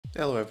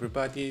Hello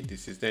everybody,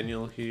 this is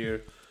Daniel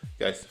here.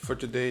 Guys, for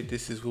today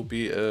will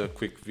be a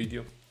quick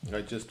video.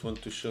 I just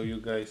want to show you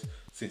guys,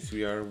 since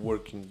we are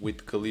working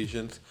with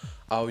collisions,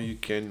 how you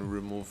can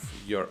remove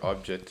your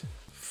object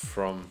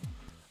from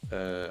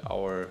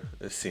our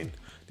scene.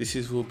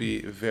 Will be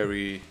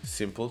very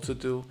simple to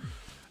do,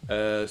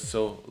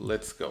 so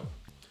let's go.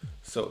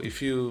 So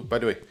by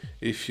the way,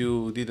 if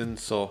you didn't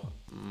saw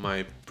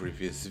my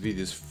previous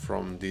videos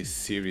from this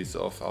series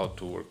of how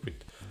to work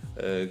with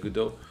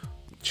GODOT,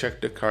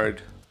 check the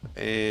card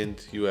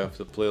and you have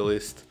the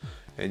playlist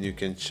and you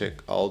can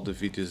check all the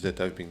videos that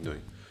I've been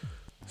doing.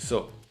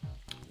 So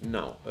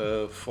now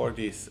for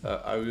this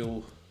I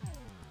will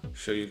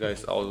show you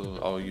guys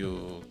how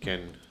you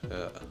can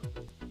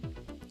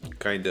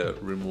kind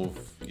of remove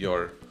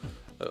your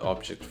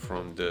object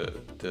from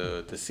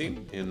the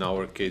scene. In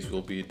our case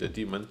will be the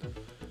demon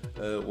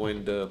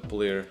when the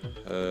player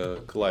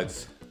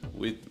collides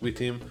with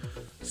him.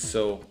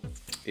 So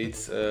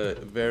it's a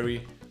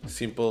very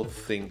simple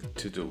thing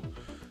to do.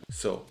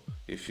 So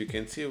if you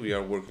can see, we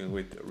are working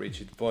with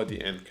rigid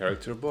body and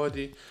character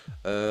body.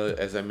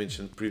 As I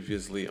mentioned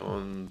previously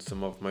on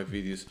some of my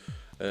videos,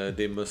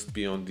 they must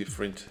be on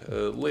different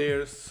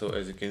layers. So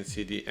as you can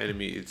see, the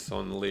enemy it's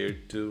on layer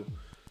 2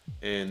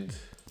 and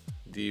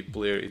the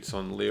player it's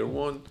on layer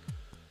 1.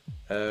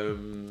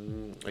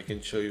 I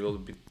can show you a little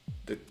bit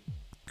the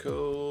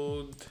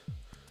code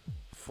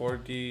for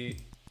the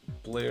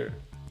player.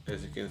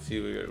 As you can see,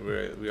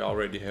 we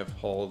already have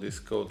all this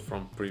code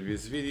from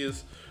previous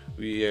videos.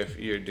 We have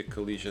here the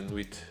collision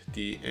with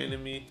the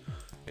enemy,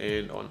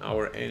 and on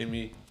our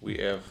enemy we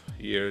have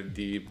here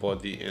the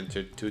body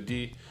entered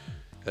 2D.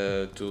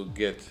 To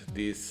get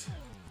this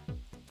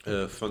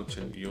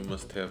function, you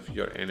must have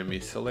your enemy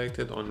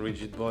selected on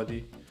rigid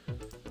body.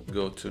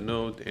 Go to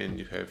node and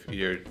you have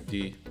here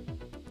the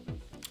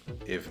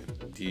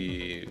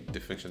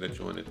function that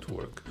you want it to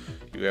work.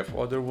 You have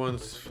other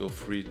ones, feel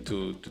free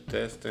to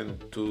test and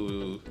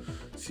to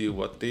see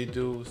what they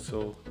do,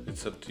 so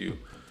it's up to you.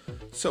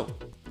 So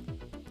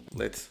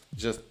let's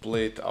just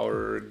play it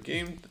our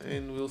game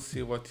and we'll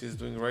see what it's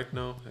doing right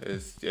now.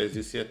 As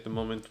you see at the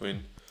moment,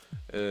 when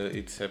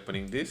it's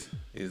happening, this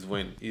is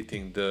when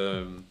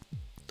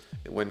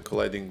when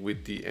colliding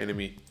with the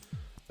enemy,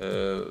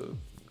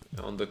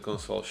 on the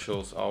console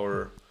shows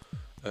our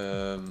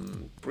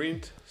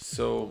print.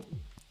 So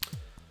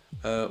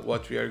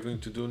what we are going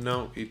to do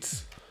now,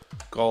 it's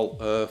call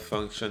a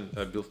function,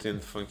 a built-in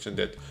function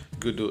that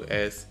GODOT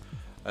has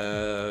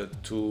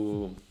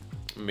to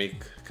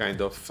make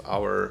kind of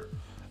our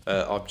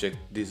object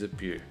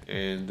disappear,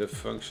 and the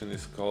function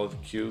is called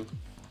q_free,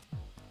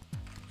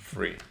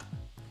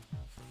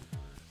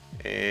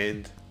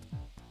 and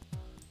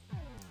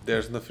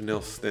there's nothing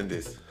else than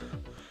this.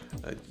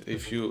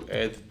 If you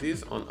add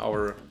this on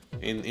our,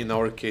 in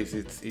our case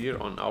it's here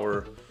on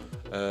our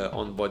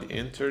on body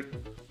entered,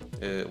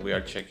 we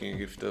are checking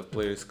if the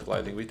player is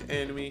colliding with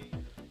enemy.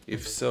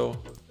 If so,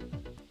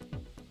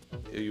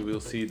 you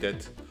will see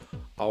that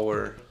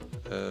our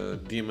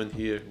demon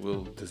here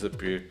will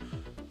disappear,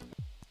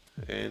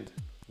 and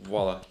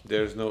voila,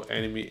 there's no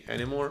enemy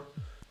anymore.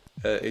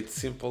 It's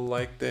simple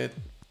like that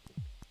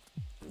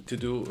to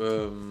do.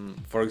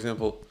 For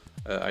example,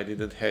 I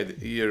didn't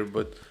have here,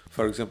 but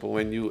for example,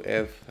 when you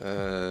have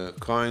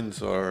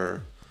coins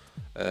or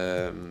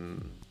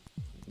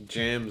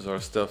gems or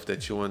stuff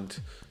that you want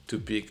to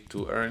pick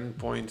to earn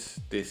points,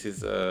 this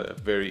is a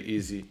very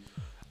easy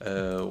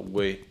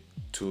way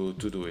to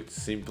do it.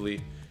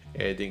 Simply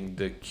adding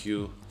the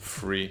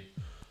q_free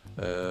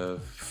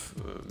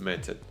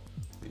method.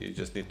 You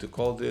just need to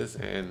call this,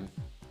 and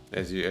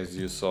as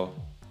you saw,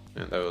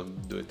 and I will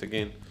do it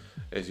again,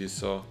 as you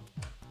saw,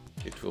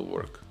 it will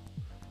work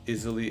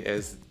easily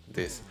as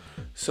this.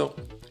 So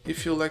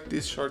if you like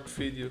this short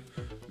video,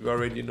 you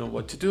already know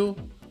what to do.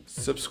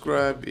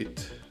 Subscribe,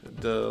 hit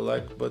the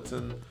like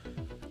button.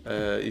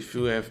 If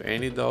you have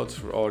any doubts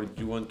or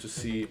you want to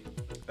see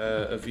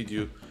a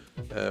video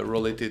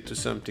related to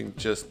something,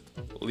 just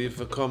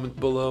leave a comment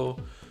below.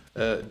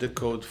 The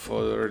code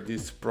for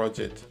this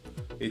project,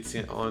 it's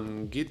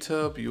on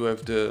GitHub. You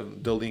have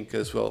the link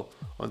as well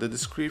on the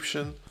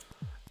description,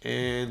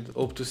 and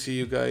hope to see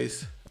you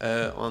guys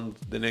on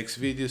the next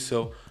video.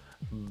 So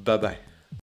bye bye.